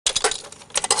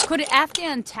Could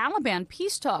Afghan Taliban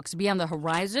peace talks be on the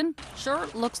horizon? Sure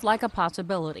looks like a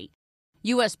possibility.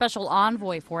 U.S. Special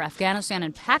Envoy for Afghanistan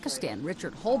and Pakistan,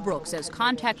 Richard Holbrooke, says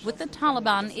contact with the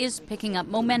Taliban is picking up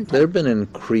momentum. There have been an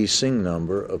increasing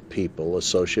number of people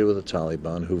associated with the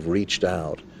Taliban who've reached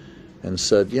out and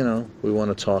said, we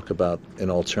want to talk about an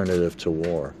alternative to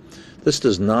war. This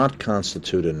does not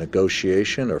constitute a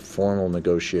negotiation or formal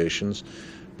negotiations,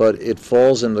 but it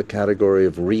falls in the category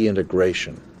of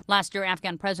reintegration. Last year,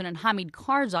 Afghan President Hamid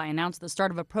Karzai announced the start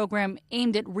of a program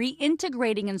aimed at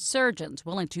reintegrating insurgents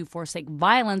willing to forsake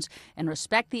violence and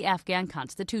respect the Afghan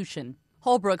constitution.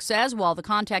 Holbrooke says while the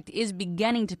contact is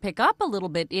beginning to pick up a little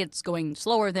bit, it's going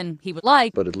slower than he would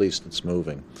like. But at least it's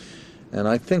moving. And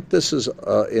I think this is,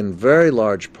 in very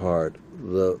large part,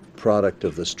 the product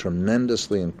of this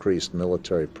tremendously increased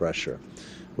military pressure,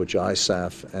 which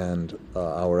ISAF and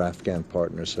our Afghan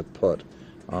partners have put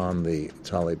on the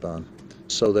Taliban.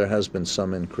 So there has been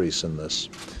some increase in this,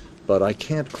 but I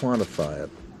can't quantify it.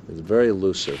 It's very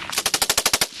elusive.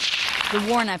 The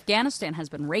war in Afghanistan has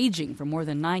been raging for more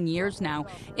than 9 years now.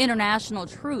 International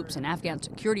troops and Afghan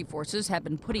security forces have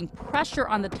been putting pressure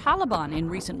on the Taliban in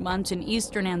recent months in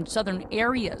eastern and southern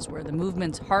areas where the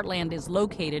movement's heartland is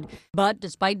located. But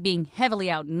despite being heavily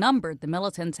outnumbered, the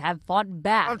militants have fought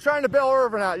back. I'm trying to bail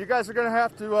Irvin out. You guys are going to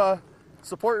have to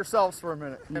support yourselves for a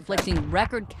minute. Inflicting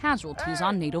record casualties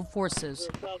on NATO forces.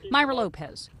 Myra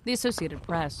Lopez, The Associated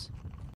Press.